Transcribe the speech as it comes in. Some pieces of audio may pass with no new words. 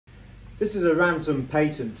This is a Ransome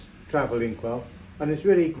Patent travel inkwell, and it's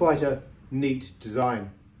really quite a neat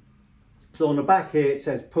design. So on the back here it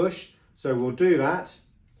says push, so we'll do that,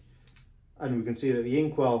 and we can see that the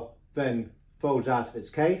inkwell then folds out of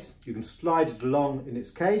its case. You can slide it along in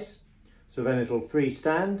its case, so then it'll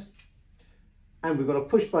freestand. And we've got a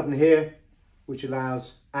push button here which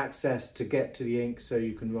allows access to get to the ink so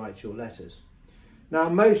you can write your letters. Now,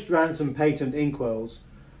 most Ransome Patent inkwells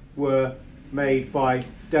were made by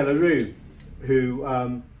De La Rue, who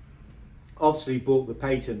obviously bought the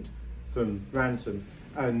patent from Ransome,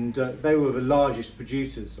 and they were the largest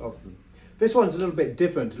producers of them. This one's a little bit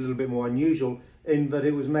different, a little bit more unusual, in that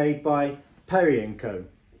it was made by Perry & Co.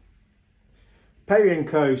 Perry &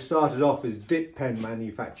 Co started off as dip pen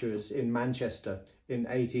manufacturers in Manchester in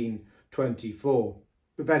 1824,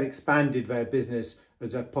 but then expanded their business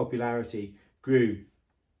as their popularity grew.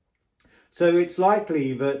 So it's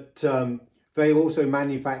likely that they also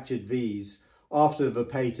manufactured these after the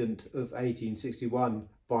patent of 1861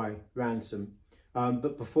 by Ransome,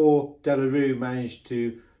 but before De La Rue managed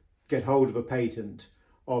to get hold of a patent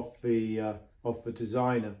of the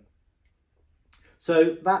designer.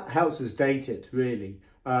 So that helps us date it, really.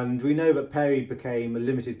 And we know that Perry became a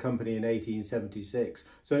limited company in 1876.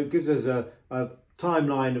 So it gives us a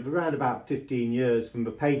timeline of around about 15 years from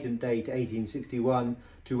the patent date 1861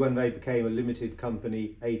 to when they became a limited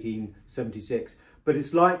company 1876. But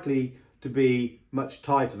it's likely to be much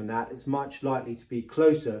tighter than that. It's much likely to be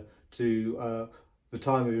closer to the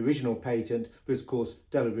time of the original patent, because of course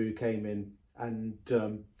De La Rue came in and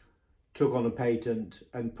took on a patent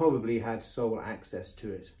and probably had sole access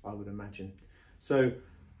to it, I would imagine. So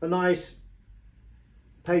a nice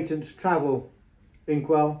patent travel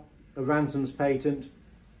inkwell, a Ransome's patent,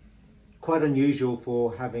 quite unusual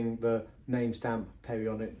for having the name stamp Perry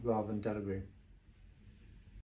on it rather than De La Rue.